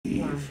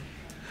have.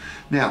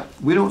 Now,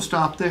 we don't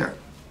stop there.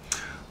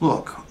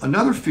 Look,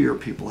 another fear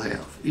people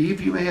have.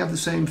 Eve, you may have the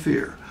same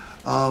fear.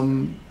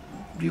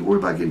 Do you worry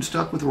about getting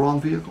stuck with the wrong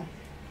vehicle?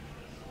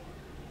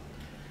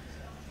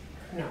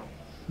 No.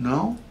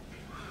 No?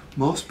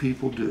 Most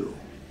people do.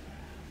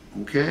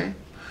 Okay?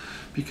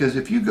 Because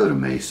if you go to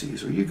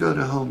Macy's or you go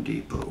to Home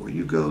Depot or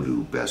you go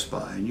to Best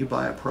Buy and you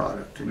buy a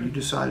product and you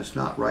decide it's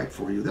not right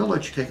for you, they'll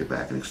let you take it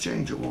back and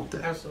exchange it, won't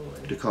they?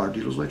 Absolutely. Do car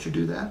dealers let you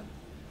do that?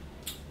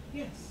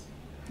 Yes.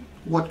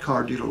 What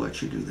car dealer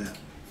lets you do that?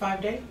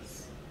 5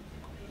 days.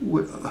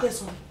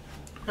 This one.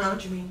 Huh?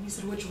 What you mean? You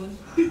said which one?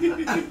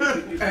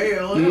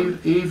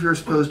 Eve, you're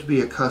supposed to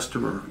be a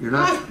customer. You're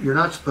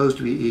not supposed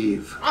to be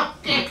Eve.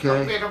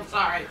 Okay? I'm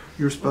sorry.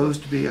 You're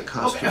supposed to be a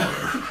customer.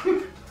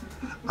 Okay.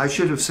 I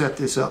should have set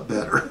this up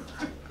better.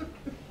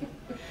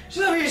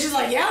 She's over here, she's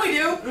like, yeah, we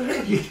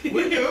do.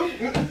 We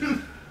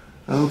do.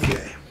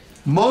 Okay.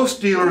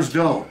 Most dealers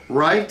don't,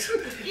 right?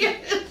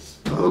 Yes.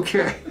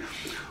 Okay.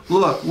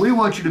 Look, we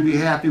want you to be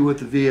happy with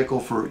the vehicle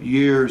for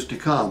years to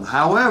come.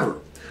 However,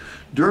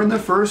 during the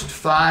first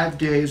 5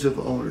 days of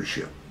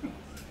ownership,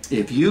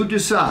 if you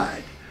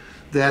decide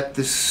that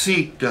the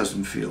seat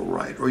doesn't feel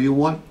right, or you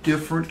want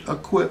different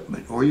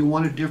equipment, or you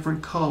want a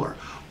different color,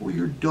 or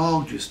your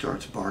dog just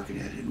starts barking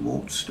at it and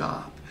won't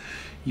stop,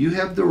 you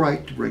have the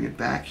right to bring it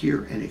back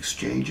here and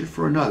exchange it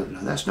for another.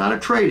 Now, that's not a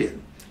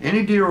trade-in.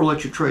 Any dealer will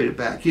let you trade it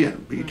back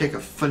in, but you take a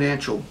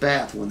financial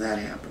bath when that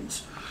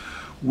happens.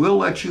 We'll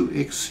let you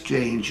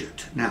exchange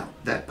it. Now,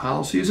 that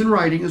policy is in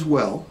writing as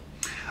well.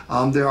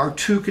 There are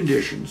 2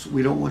 conditions.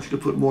 We don't want you to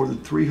put more than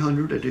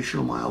 300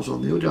 additional miles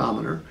on the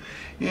odometer,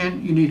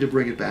 and you need to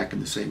bring it back in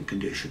the same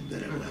condition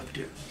that it left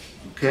in.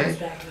 Okay? It's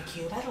back in the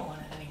cube. I don't want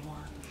it anymore.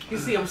 You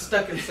see, I'm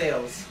stuck in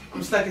sales.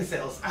 I'm stuck in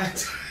sales.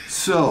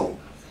 So,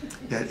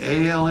 at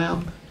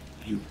ALM,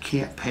 you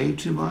can't pay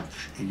too much,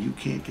 and you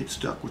can't get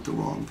stuck with the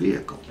wrong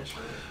vehicle.